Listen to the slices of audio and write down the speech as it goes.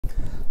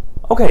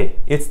Okay,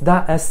 it's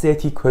that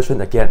SAT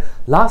question again.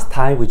 Last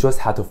time we just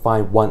had to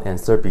find one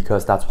answer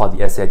because that's what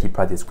the SAT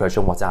practice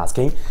question was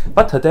asking.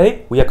 But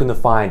today we are going to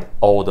find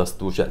all the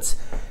solutions.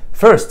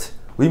 First,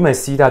 we may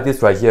see that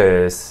this right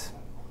here is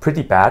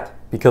pretty bad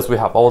because we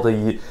have all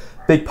the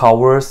big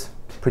powers.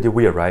 Pretty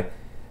weird, right?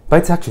 But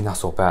it's actually not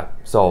so bad.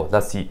 So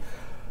let's see.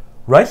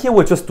 Right here,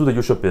 we'll just do the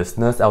usual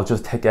business. I'll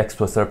just take x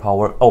to the third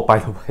power. Oh, by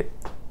the way,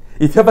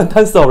 if you haven't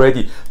done so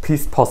already,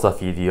 please pause the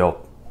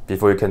video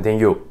before you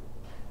continue.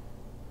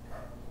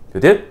 You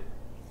did?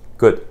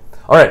 Good.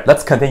 All right,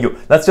 let's continue.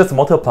 Let's just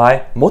multiply,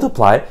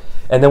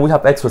 and then we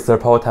have x to the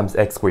third power times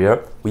x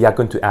squared. We are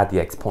going to add the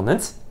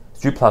exponents.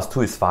 3 plus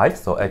 2 is 5,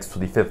 so x to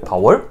the fifth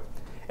power.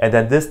 And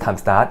then this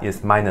times that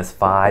is minus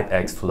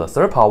 5x to the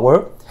third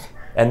power.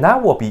 And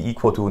that will be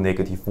equal to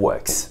negative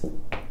 4x.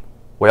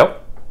 Well,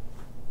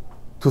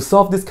 to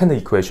solve this kind of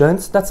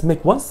equations, let's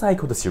make one side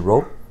equal to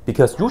 0.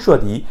 Because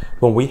usually,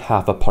 when we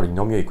have a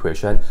polynomial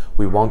equation,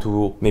 we want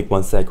to make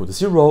one side equal to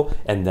 0,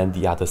 and then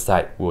the other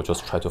side, we'll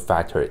just try to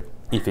factor it,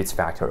 if it's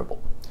factorable.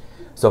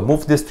 So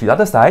move this to the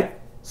other side.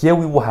 Here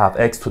we will have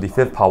x to the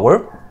fifth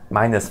power,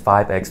 minus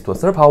 5x to the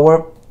third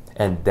power,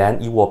 and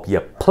then it will be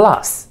a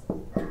plus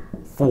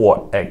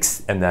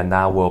 4x, and then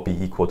that will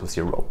be equal to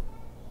 0.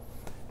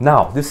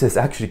 Now, this is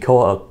actually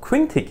called a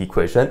quintic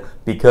equation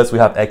because we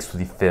have x to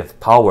the fifth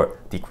power,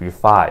 degree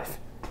 5.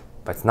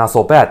 But it's not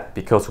so bad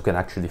because we can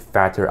actually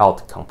factor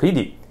out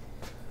completely.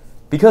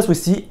 Because we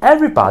see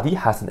everybody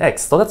has an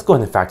x, so let's go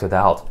ahead and factor that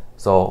out.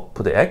 So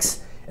put the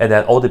x, and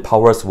then all the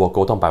powers will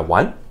go down by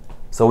 1.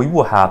 So we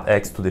will have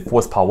x to the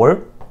fourth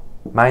power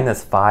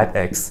minus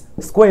 5x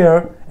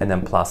squared, and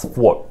then plus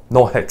 4,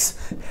 no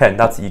x, and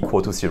that's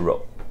equal to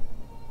 0.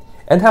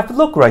 And have a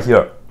look right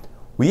here.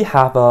 We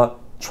have a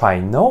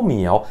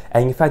trinomial,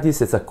 and in fact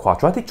this is a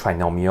quadratic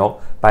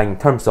trinomial, but in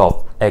terms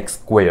of x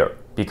squared,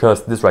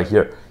 because this right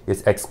here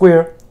is x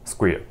squared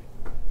squared.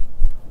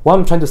 What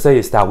I'm trying to say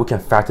is that we can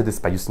factor this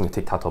by using the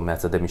tic-tac-toe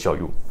method. Let me show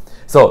you.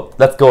 So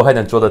let's go ahead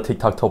and draw the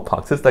tic-tac-toe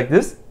boxes like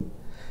this.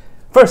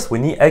 First, we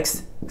need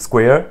x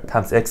squared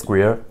times x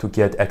squared to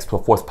get x to the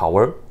fourth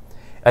power.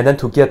 And then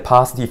to get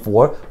positive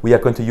 4, we are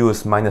going to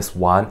use minus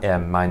 1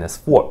 and minus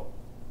 4.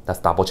 Let's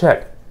double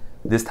check.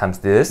 This times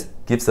this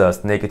gives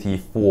us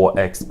negative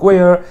 4x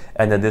squared,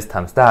 and then this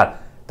times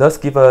that does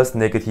give us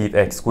negative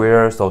x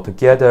squared. So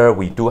together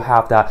we do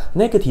have that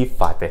negative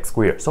 5x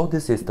squared. So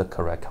this is the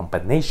correct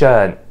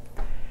combination.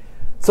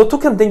 So to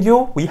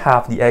continue, we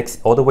have the x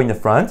all the way in the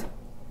front,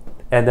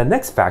 and the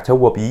next factor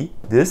will be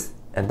this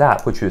and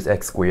that, which is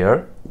x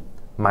squared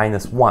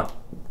minus 1.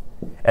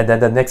 And then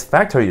the next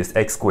factor is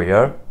x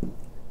squared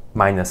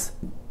minus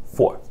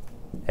 4.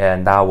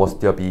 And that will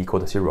still be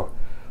equal to 0.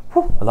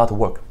 Whew, a lot of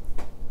work.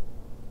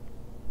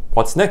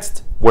 What's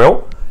next?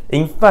 Well,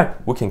 in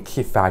fact, we can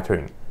keep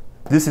factoring.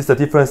 This is the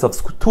difference of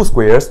two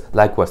squares.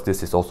 Likewise,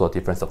 this is also a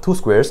difference of two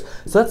squares.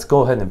 So let's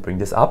go ahead and bring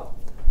this up.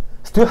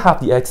 Still have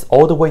the x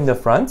all the way in the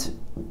front.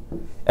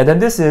 And then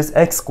this is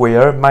x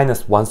squared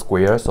minus 1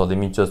 squared. So let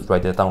me just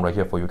write that down right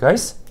here for you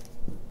guys.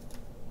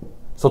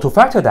 So to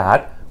factor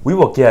that, we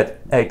will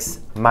get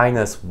x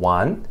minus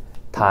 1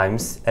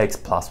 times x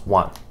plus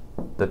 1.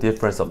 The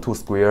difference of two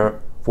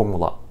square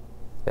formula.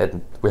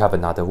 And we have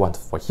another one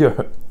for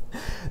here.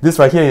 This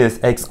right here is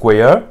x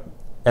squared,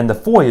 and the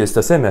 4 is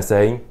the same as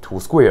saying 2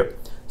 squared.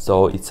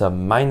 So it's a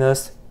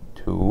minus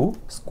 2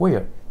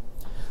 squared.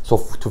 So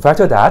to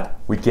factor that,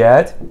 we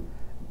get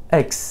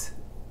x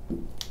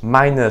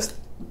minus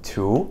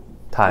 2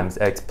 times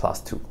x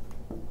plus 2.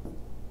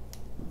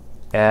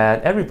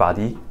 And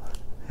everybody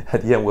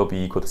at the end will be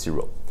equal to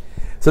 0.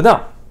 So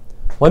now,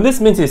 what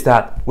this means is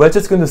that we're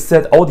just going to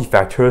set all the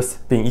factors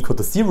being equal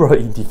to 0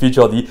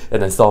 individually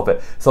and then solve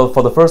it. So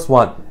for the first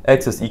one,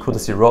 x is equal to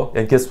 0,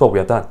 and guess what, we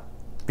are done.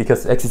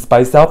 Because x is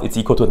by itself, it's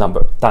equal to a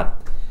number. Done.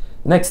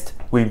 Next,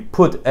 we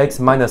put x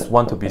minus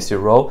 1 to be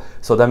 0,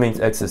 so that means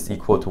x is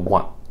equal to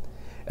 1.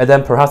 And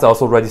then perhaps I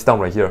also write this down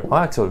right here. I'll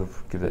actually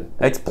give it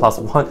x plus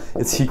 1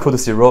 is equal to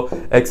 0,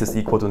 x is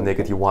equal to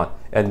negative 1.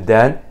 And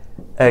then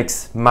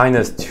x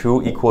minus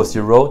 2 equals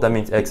 0, that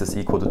means x is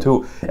equal to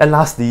 2. And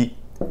lastly,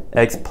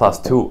 x plus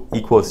 2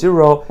 equals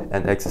 0,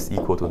 and x is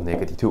equal to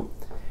negative 2.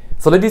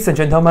 So ladies and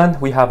gentlemen,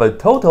 we have a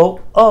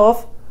total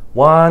of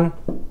 1,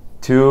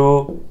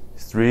 2,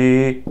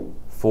 3,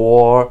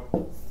 4,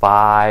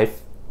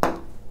 5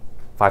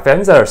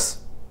 answers,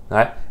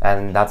 right?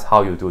 And that's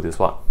how you do this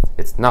one.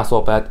 It's not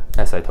so bad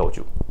as I told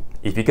you.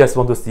 If you guys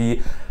want to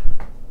see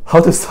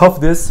how to solve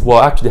this, well,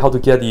 actually how to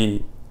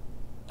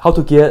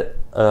get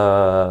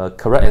a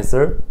correct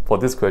answer for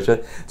this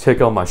question, check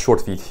out my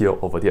short video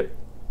over there.